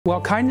Well,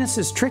 kindness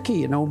is tricky,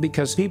 you know,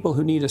 because people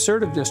who need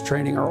assertiveness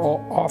training are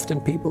often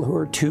people who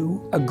are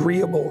too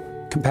agreeable,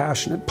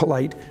 compassionate,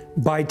 polite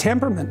by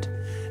temperament.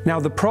 Now,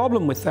 the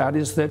problem with that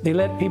is that they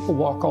let people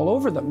walk all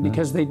over them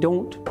because they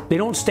don't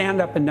stand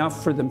up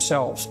enough for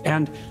themselves.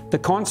 And the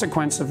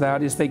consequence of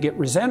that is they get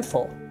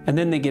resentful, and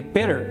then they get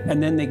bitter,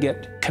 and then they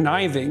get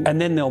conniving,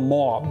 and then they'll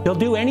mob. They'll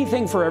do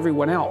anything for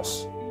everyone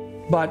else,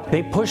 but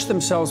they push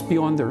themselves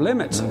beyond their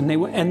limits, and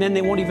then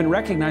they won't even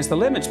recognize the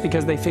limits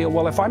because they feel,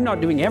 well, if I'm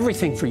not doing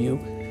everything for you,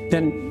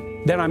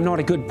 then I'm not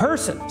a good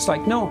person. It's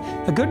like, no,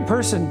 a good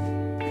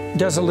person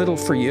does a little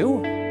for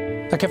you.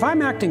 Like if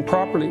I'm acting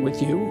properly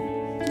with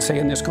you, say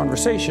in this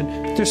conversation,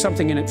 there's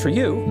something in it for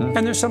you,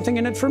 and there's something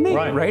in it for me,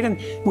 right?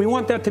 And we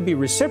want that to be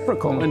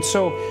reciprocal. And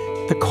so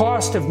the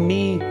cost of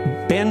me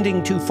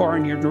bending too far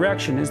in your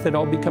direction is that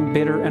I'll become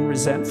bitter and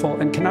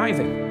resentful and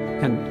conniving.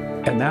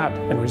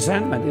 And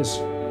resentment is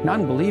an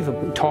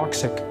unbelievably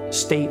toxic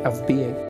state of being.